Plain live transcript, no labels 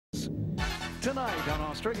Tonight on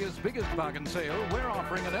Australia's biggest bargain sale, we're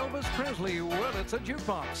offering an Elvis Presley Wurlitzer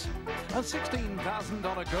jukebox, a $16,000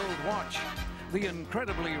 gold watch, the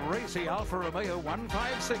incredibly racy Alfa Romeo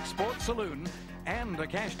 156 Sports Saloon, and a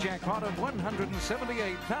cash jackpot of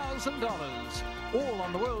 $178,000. All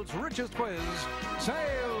on the world's richest quiz,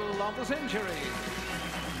 Sale of the Century.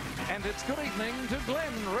 And it's good evening to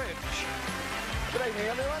Glenn Rich. Good evening,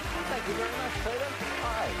 everyone. Thank you very much, Peter.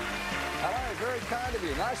 Hi. Hello, very kind of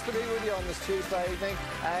you. Nice to be with you on this Tuesday evening,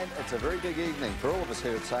 and it's a very big evening for all of us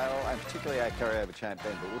here at Sale, and particularly our carryover champ,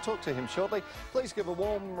 Ben. But we'll talk to him shortly. Please give a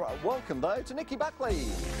warm welcome, though, to Nicky Buckley.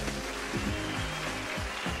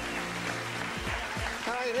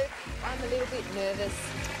 Hi, Nick. I'm a little bit nervous.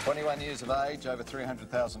 21 years of age, over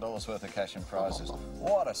 $300,000 worth of cash and prizes.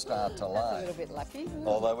 What a start to life. That's a little bit lucky.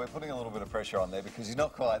 Although we're putting a little bit of pressure on there because he's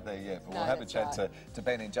not quite there yet. But we'll have a chat to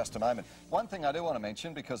Ben in just a moment. One thing I do want to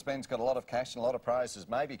mention, because Ben's got a lot of cash and a lot of prizes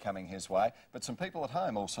maybe coming his way, but some people at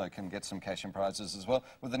home also can get some cash and prizes as well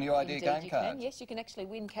with the new idea game card. Yes, you can actually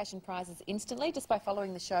win cash and prizes instantly just by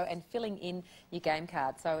following the show and filling in your game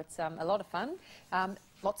card. So it's a lot of fun.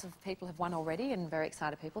 Lots of people have won already, and very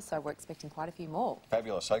excited people, so we're expecting quite a few more.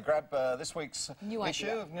 Fabulous. So grab this week's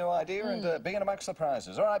issue of New Idea and be in amongst the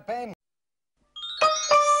prizes. All right, Ben.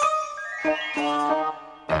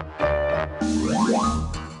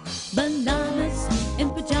 Bananas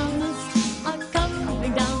in pyjamas are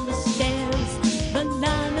coming down the stairs.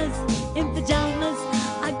 Bananas in pyjamas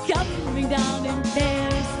are coming down in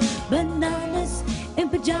pairs. Bananas in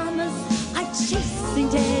pyjamas are chasing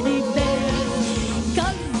teddy bears.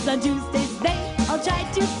 'Cause on Tuesdays they all try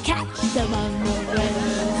to catch them unawares.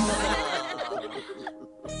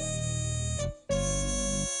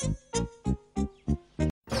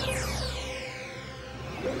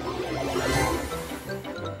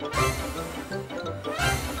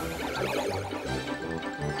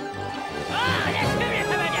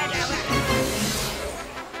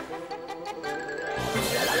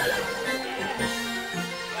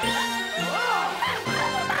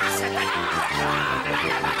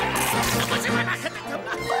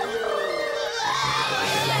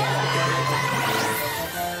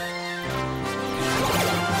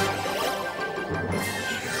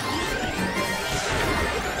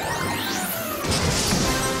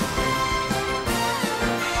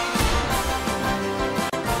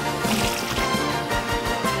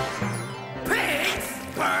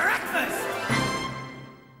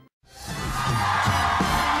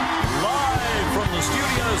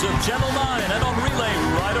 Of Channel 9 and on relay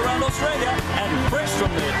right around Australia, and fresh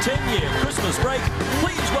from their 10-year Christmas break,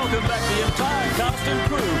 please welcome back the entire cast and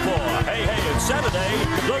crew for Hey Hey It's Saturday,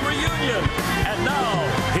 the reunion. And now,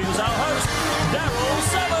 here's our host, Daryl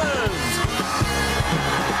Summers.